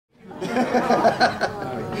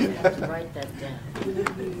You have to write that down.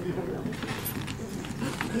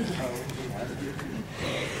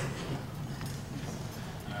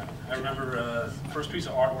 I remember the first piece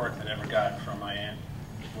of artwork that I ever got from my aunt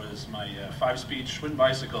was my 5-speed Schwinn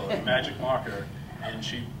bicycle, a magic marker, and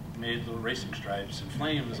she made little racing stripes and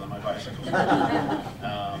flames on my bicycle.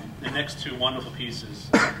 The next two wonderful pieces,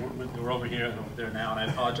 we're over here and over there now, and I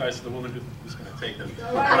apologize to the woman who's going to take them.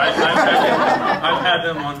 But I've had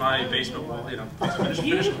them on my basement wall, you know,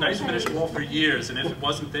 nice finished wall for years, and if it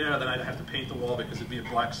wasn't there, then I'd have to paint the wall because it'd be a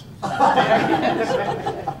black stain.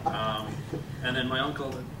 And then my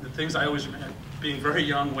uncle, the things I always remember, being very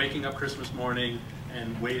young, waking up Christmas morning,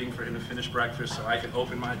 and waiting for him to finish breakfast so I could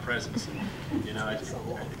open my presents. And, you know,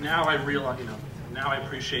 now I realize, you know, now I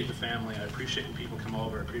appreciate the family. I appreciate when people come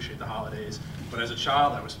over. I appreciate the holidays. But as a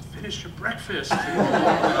child, I was, finish your breakfast.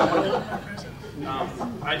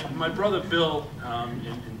 My brother Bill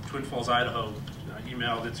in Twin Falls, Idaho,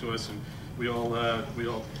 emailed it to us, and we all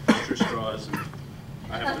drew straws.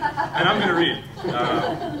 And I'm going to read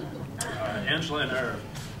it. Angela and Irv.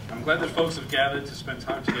 I'm glad that folks have gathered to spend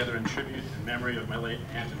time together in tribute and memory of my late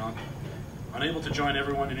aunt and uncle. Unable to join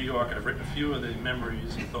everyone in New York, I've written a few of the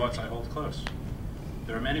memories and thoughts I hold close.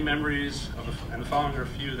 There are many memories, and the following are a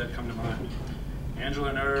few that come to mind. Angela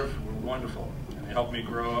and Irv were wonderful, and they helped me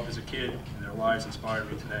grow up as a kid, and their lives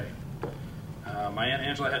inspired me today. My Aunt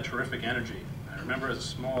Angela had terrific energy. I remember as a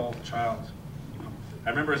small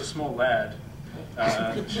lad,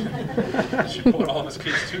 she bought all of us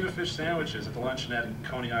kids tuna fish sandwiches at the luncheonette in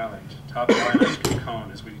Coney Island, topped by an ice cream cone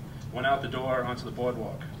as we went out the door onto the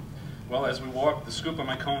boardwalk. Well, as we walked, the scoop on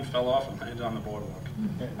my cone fell off and landed on the boardwalk.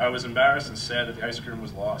 I was embarrassed and sad that the ice cream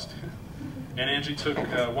was lost. Aunt Angie took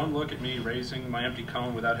one look at me, raising my empty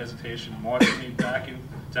cone without hesitation, marched me back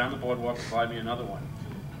down the boardwalk to buy me another one.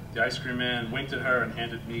 The ice cream man winked at her and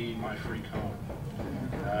handed me my free cone.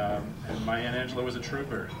 And my Aunt Angela was a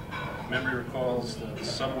trooper. Memory recalls the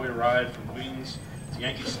subway ride from Queens to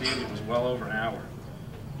Yankee Stadium was well over an hour.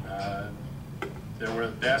 There were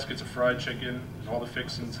baskets of fried chicken and all the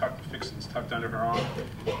fixins tucked under her arm.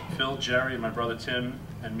 Phil, Jerry, and my brother Tim,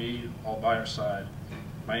 and me all by her side.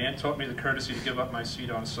 My aunt taught me the courtesy to give up my seat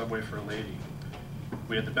on a subway for a lady.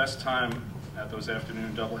 We had the best time at those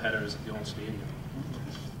afternoon doubleheaders at the old stadium.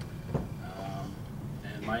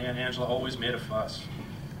 And my Aunt Angela always made a fuss.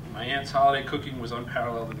 My aunt's holiday cooking was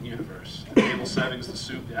unparalleled in the universe. The table settings, the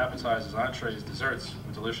soup, the appetizers, entrees, desserts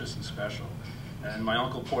were delicious and special. And my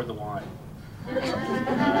uncle poured the wine.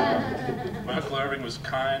 My Uncle Irving was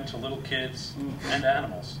kind to little kids and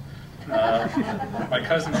animals. My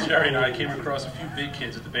cousin Jerry and I came across a few big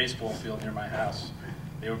kids at the baseball field near my house.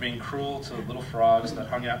 They were being cruel to the little frogs that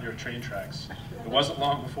hung out near train tracks. It wasn't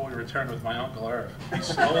long before we returned with my Uncle Irv. He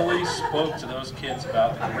slowly spoke to those kids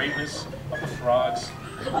about the greatness of the frogs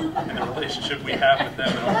and the relationship we have with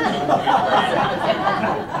them and all the children we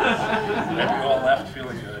played. And we all left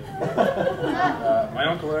feeling good. My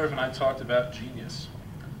Uncle Irv and I talked about genius.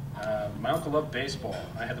 My uncle loved baseball.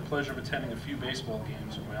 I had the pleasure of attending a few baseball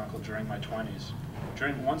games with my uncle during my 20s.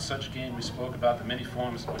 During one such game, we spoke about the many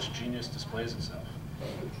forms in which genius displays itself.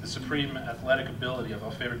 The supreme athletic ability of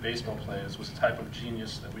our favorite baseball players was a type of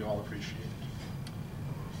genius that we all appreciated.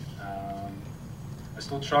 I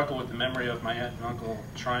still chuckle with the memory of my aunt and uncle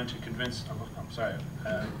trying to convince,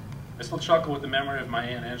 I still chuckle with the memory of my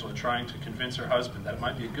Aunt Angela trying to convince her husband that it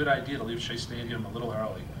might be a good idea to leave Shea Stadium a little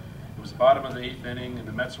early. It was the bottom of the 8th inning, and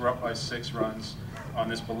the Mets were up by 6 runs on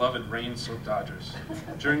this beloved rain-soaked Dodgers.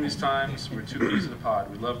 During these times, we were 2 peas in a pod.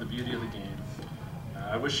 We loved the beauty of the game.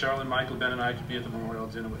 I wish Cheryl and Michael, Ben, and I could be at the memorial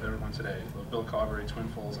dinner with everyone today. Love, Bill Carberry, Twin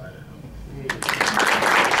Falls, Idaho.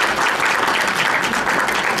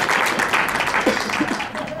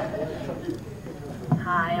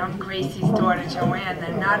 Hi, I'm Gracie's daughter, Joanne.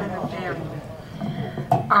 They're not in the family.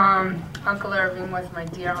 Uncle Irving was my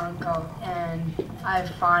dear uncle, and I have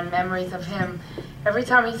fond memories of him. Every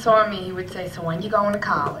time he saw me, he would say, "So when you going to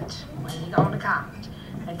college? When you going to college?"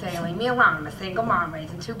 I'd say, "Leave me alone. I'm a single mom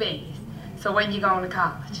raising 2 babies. So when you going to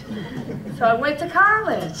college?" So I went to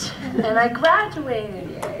college, and I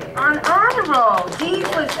graduated on honor roll, D's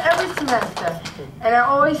list every semester. And I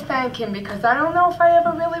always thank him because I don't know if I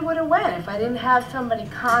ever really would have went if I didn't have somebody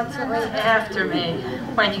constantly after me,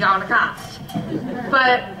 "When you going to college?"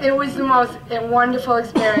 But it was the most wonderful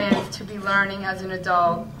experience to be learning as an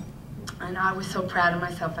adult. And I was so proud of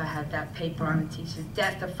myself. I had that paper on the teacher's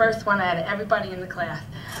desk, the first one out of everybody in the class.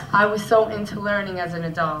 I was so into learning as an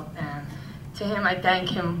adult. And to him, I thank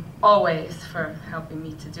him always for helping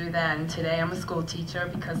me to do that. And today I'm a school teacher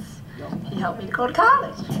because he helped me to go to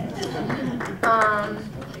college.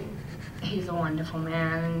 he's a wonderful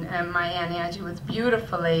man. And my Aunt Angie was a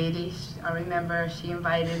beautiful lady. I remember she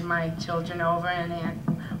invited my children over and Aunt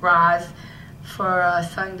Roz for a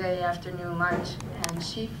Sunday afternoon lunch. And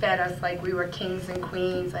she fed us like we were kings and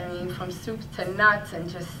queens. I mean, from soups to nuts, and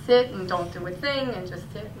just sit and don't do a thing, and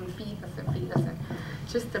just sit and feed us and feed us. And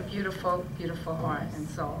just a beautiful, beautiful heart and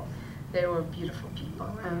soul. They were beautiful people,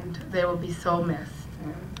 and they will be so missed.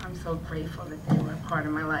 And I'm so grateful that they were a part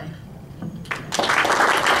of my life.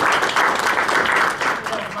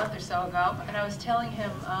 About a month or so ago, and I was telling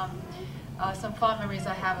him some fond memories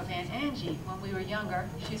I have of Aunt Angie when we were younger.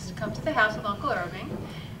 She used to come to the house with Uncle Irving,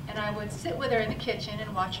 and I would sit with her in the kitchen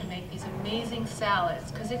and watch her make these amazing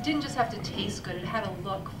salads, because it didn't just have to taste good, it had to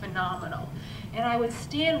look phenomenal. And I would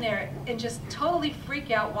stand there and just totally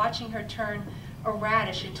freak out watching her turn a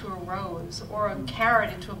radish into a rose or a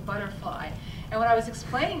carrot into a butterfly. And when I was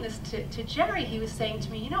explaining this to Jerry, he was saying to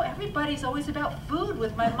me, you know, everybody's always about food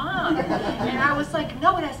with my mom. And I was like,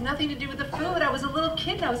 no, it has nothing to do with the food. I was a little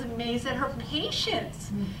kid and I was amazed at her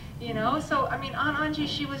patience. You know, so I mean, Aunt Angie,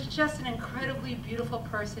 she was just an incredibly beautiful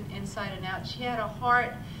person inside and out. She had a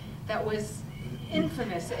heart that was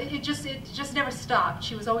infamous. It just never stopped.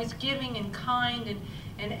 She was always giving and kind,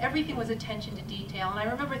 and everything was attention to detail. And I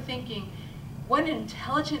remember thinking, what an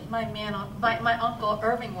intelligent my Uncle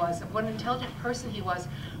Irving was, what an intelligent person he was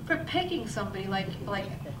for picking somebody like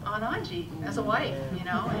Aunt Angie as a wife, you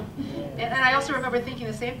know. And I also remember thinking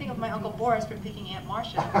the same thing of my Uncle Boris for picking Aunt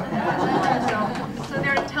Marcia. So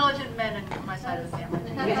they're intelligent men on my side of the family.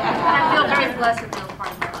 And I feel very blessed that they were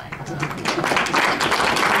part of my life.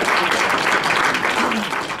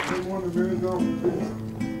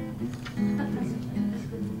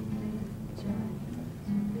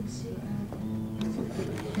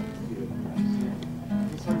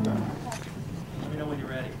 Let me know when you're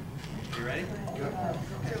ready. You ready? Yeah.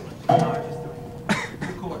 Just do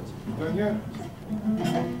 2 chords. Done yet?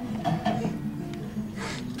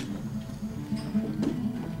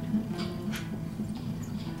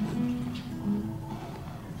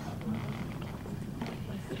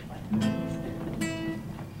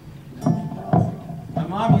 My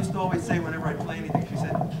mom used to always say whenever I play anything, she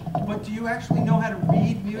said, but do you actually know how to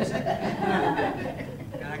read music?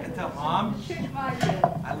 And I can tell, Mom,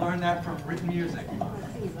 I learned that from written music.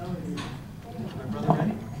 Is my brother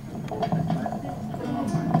ready?